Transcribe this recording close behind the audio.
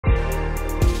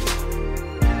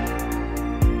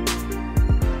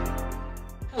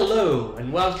Hello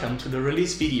and welcome to the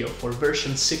release video for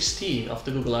version 16 of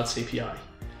the Google Ads API.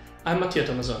 I'm Mattia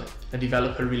Tommasone, a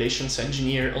developer relations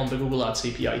engineer on the Google Ads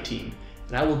API team,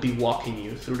 and I will be walking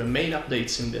you through the main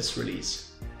updates in this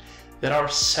release. There are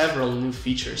several new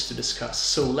features to discuss,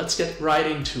 so let's get right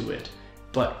into it.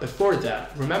 But before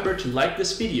that, remember to like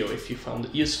this video if you found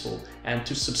it useful and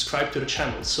to subscribe to the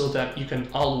channel so that you can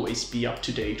always be up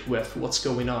to date with what's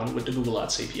going on with the Google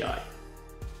Ads API.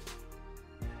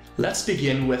 Let's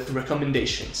begin with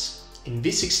recommendations. In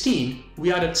v16,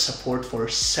 we added support for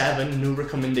 7 new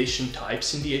recommendation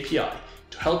types in the API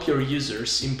to help your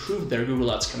users improve their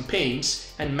Google Ads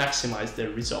campaigns and maximize their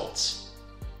results.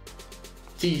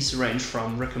 These range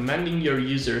from recommending your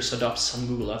users adopt some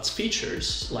Google Ads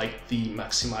features, like the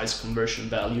maximize conversion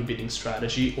value bidding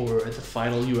strategy or the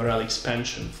final URL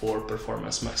expansion for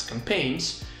Performance Max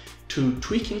campaigns, to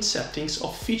tweaking settings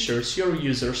of features your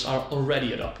users are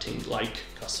already adopting, like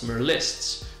customer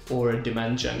lists or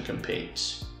demand gen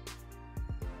campaigns.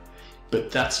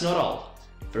 But that's not all.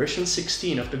 Version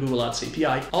 16 of the Google Ads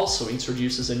API also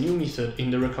introduces a new method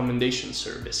in the recommendation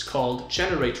service called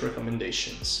Generate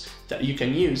Recommendations that you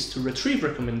can use to retrieve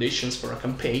recommendations for a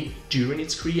campaign during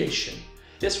its creation.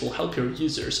 This will help your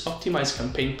users optimize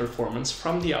campaign performance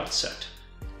from the outset.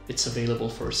 It's available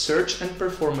for Search and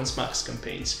Performance Max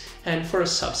campaigns and for a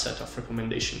subset of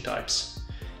recommendation types.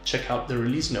 Check out the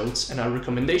release notes and our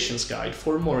recommendations guide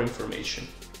for more information.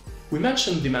 We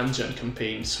mentioned demand gen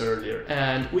campaigns earlier,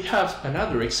 and we have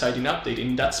another exciting update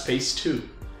in that space too.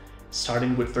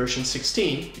 Starting with version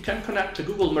 16, you can connect a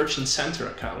Google Merchant Center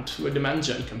account to a demand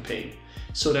gen campaign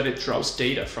so that it draws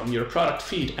data from your product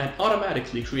feed and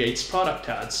automatically creates product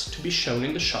ads to be shown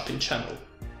in the shopping channel.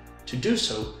 To do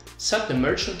so, set the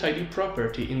Merchant ID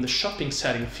property in the shopping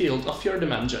setting field of your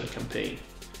demand gen campaign.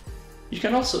 You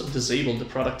can also disable the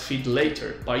product feed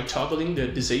later by toggling the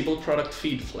Disable Product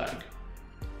Feed flag.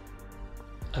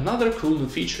 Another cool new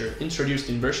feature introduced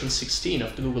in version 16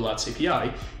 of the Google Ads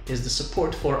API is the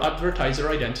support for Advertiser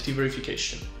identity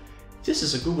verification. This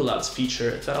is a Google Ads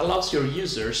feature that allows your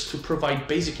users to provide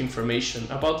basic information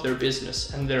about their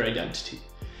business and their identity.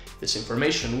 This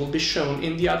information will be shown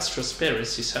in the Ads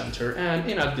Transparency Center and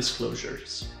in ad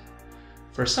disclosures.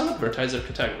 For some advertiser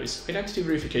categories, identity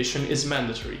verification is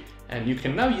mandatory, and you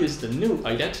can now use the new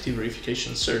Identity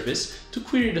Verification service to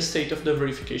query the state of the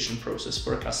verification process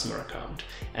for a customer account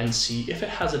and see if it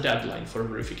has a deadline for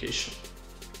verification.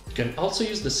 You can also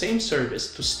use the same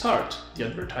service to start the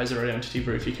advertiser identity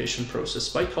verification process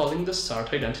by calling the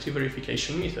Start Identity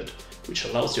Verification method, which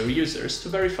allows your users to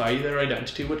verify their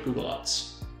identity with Google Ads.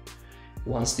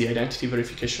 Once the identity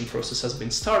verification process has been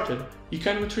started, you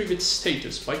can retrieve its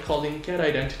status by calling Get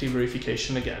Identity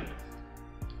Verification again.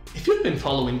 If you've been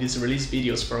following these release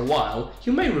videos for a while,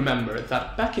 you may remember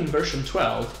that back in version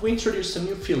 12 we introduced a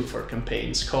new field for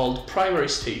campaigns called Primary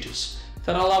Status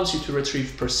that allows you to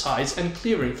retrieve precise and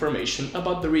clear information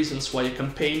about the reasons why a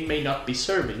campaign may not be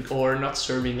serving or not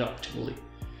serving optimally.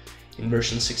 In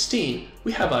version 16,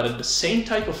 we have added the same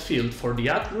type of field for the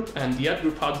ad group and the ad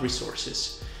group ad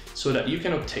resources, so that you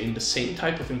can obtain the same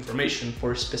type of information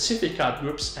for specific ad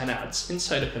groups and ads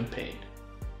inside a campaign.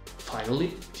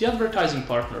 Finally, the advertising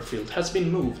partner field has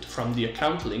been moved from the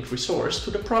account link resource to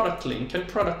the product link and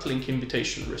product link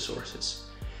invitation resources.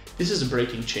 This is a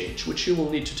breaking change which you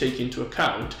will need to take into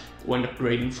account when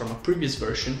upgrading from a previous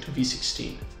version to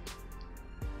v16.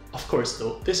 Of course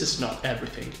though, this is not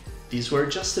everything. These were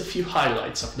just a few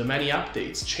highlights of the many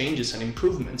updates, changes and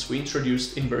improvements we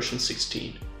introduced in version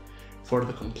 16. For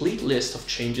the complete list of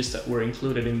changes that were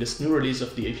included in this new release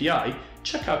of the API,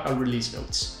 check out our release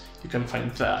notes. You can find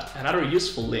that and other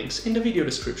useful links in the video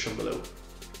description below.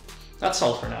 That's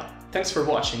all for now. Thanks for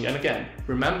watching, and again,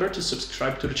 remember to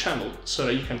subscribe to the channel so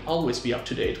that you can always be up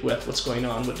to date with what's going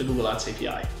on with the Google Ads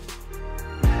API.